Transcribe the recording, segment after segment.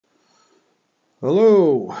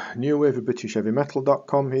Hello, new wave of British heavy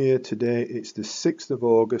metal.com here. Today it's the 6th of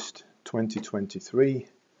August 2023.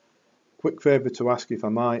 Quick favour to ask if I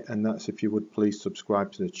might, and that's if you would please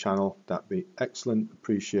subscribe to the channel. That'd be excellent,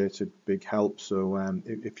 appreciated, big help. So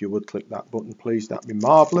if you would click that button please, that'd be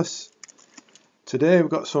marvellous. Today we've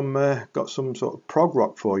got some sort of prog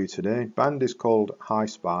rock for you today. Band is called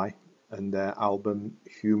Spy and their album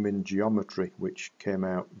Human Geometry, which came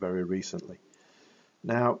out very recently.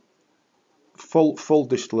 Now, full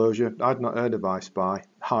disclosure, I'd not heard of High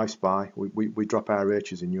Spy. We drop our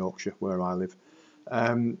H's in Yorkshire where I live.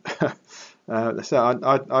 I'd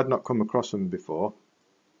not come across them before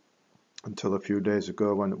until a few days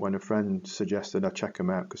ago when a friend suggested I check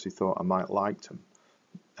them out because he thought I might like them.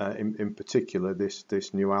 In particular,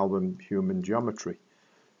 this new album Human Geometry.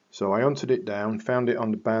 So I hunted it down, found it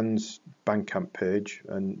on the band's BandCamp page,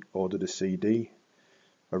 and ordered a CD.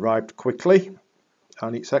 Arrived quickly,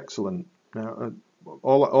 and it's excellent. Now,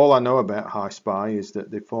 all I know about High Spy is that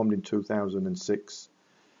they formed in 2006,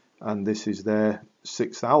 and this is their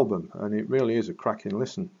 6th album, and it really is a cracking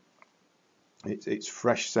listen. It's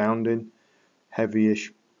fresh sounding,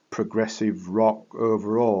 heavyish, progressive rock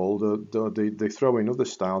overall, though they throw in other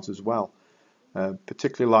styles as well.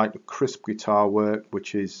 Particularly like the crisp guitar work,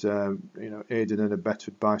 which is aided and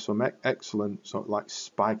abetted by some excellent sort of like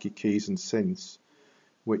spiky keys and synths,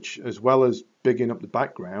 which, as well as bigging up the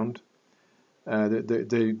background,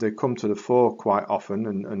 they come to the fore quite often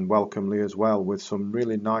and welcomely as well, with some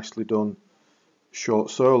really nicely done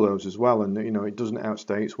short solos as well, and it doesn't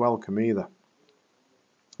outstay its welcome either.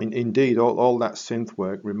 Indeed, all that synth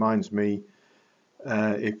work reminds me,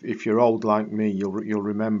 if you're old like me, you'll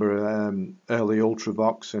remember early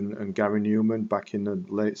Ultravox and Gary Newman back in the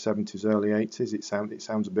late 70s, early 80s. It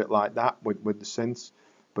sounds a bit like that with the synths,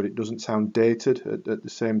 but it doesn't sound dated at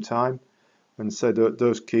the same time. And so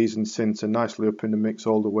those keys and synths are nicely up in the mix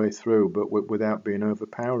all the way through, but without being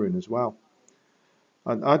overpowering as well.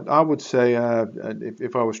 And I would say,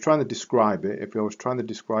 if I was trying to describe it, if I was trying to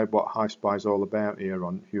describe what High Spy is all about here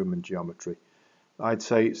on Human Geometry, I'd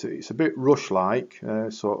say it's a bit Rush-like,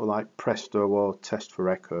 sort of like Presto or Test for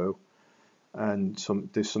Echo, and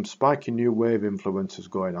there's some spiky new wave influences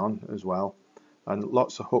going on as well, and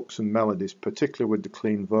lots of hooks and melodies, particularly with the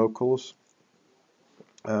clean vocals.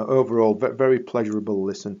 Overall, very pleasurable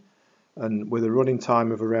listen, and with a running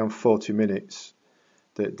time of around 40 minutes,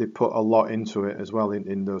 they put a lot into it as well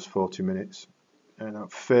in those 40 minutes.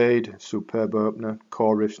 Fade, superb opener,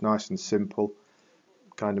 core riffs nice and simple,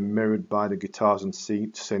 kind of mirrored by the guitars and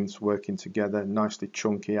synths working together, nicely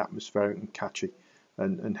chunky, atmospheric and catchy,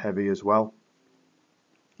 and heavy as well.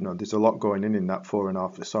 There's a lot going in that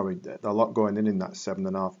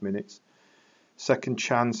 7.5 minutes. Second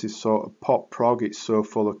Chance is sort of pop prog. It's so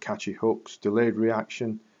full of catchy hooks. Delayed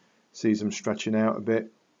Reaction sees them stretching out a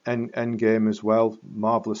bit. Endgame as well,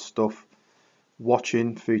 marvellous stuff.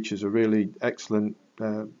 Watching features a really excellent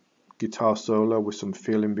guitar solo with some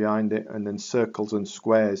feeling behind it, and then Circles and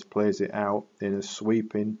Squares plays it out in a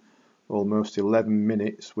sweeping almost 11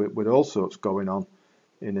 minutes with all sorts going on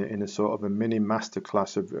in a sort of a mini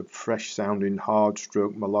masterclass of fresh sounding hard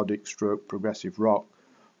stroke, melodic stroke, progressive rock,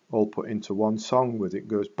 all put into one song. With it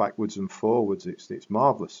goes backwards and forwards. It's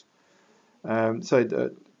marvellous.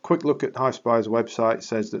 Quick look at High Spy's website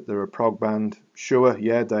says that they're a prog band. Sure,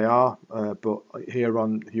 yeah, they are, but here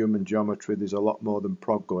on Human Geometry there's a lot more than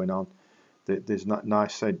prog going on. There's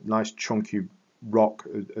nice chunky rock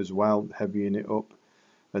as well, heavying it up,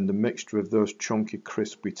 and the mixture of those chunky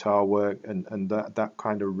crisp guitar work and that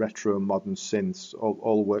kind of retro modern synths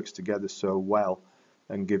all works together so well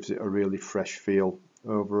and gives it a really fresh feel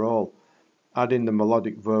overall. Add in the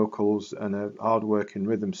melodic vocals and a hard-working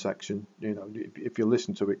rhythm section. If you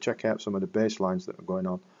listen to it, check out some of the bass lines that are going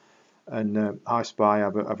on. And High Spy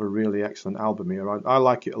have a really excellent album here. I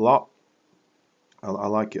like it a lot. I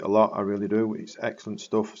like it a lot. I really do. It's excellent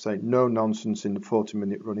stuff. Say no nonsense in the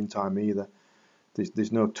 40-minute running time either.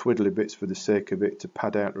 There's no twiddly bits for the sake of it to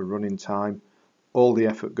pad out the running time. All the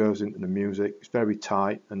effort goes into the music. It's very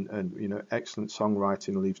tight, and excellent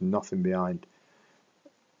songwriting leaves nothing behind.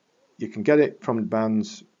 You can get it from the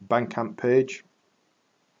band's BandCamp page.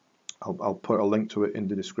 I'll put a link to it in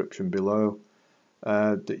the description below.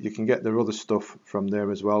 You can get their other stuff from there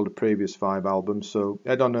as well, the previous 5 albums. So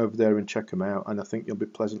head on over there and check them out, and I think you'll be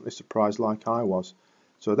pleasantly surprised like I was.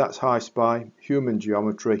 So that's High Spy, Human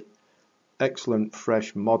Geometry. Excellent,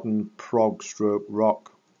 fresh, modern prog stroke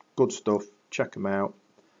rock. Good stuff. Check them out.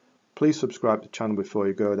 Please subscribe to the channel before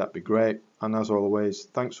you go, that'd be great. And as always,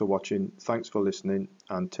 thanks for watching, thanks for listening,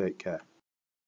 and take care.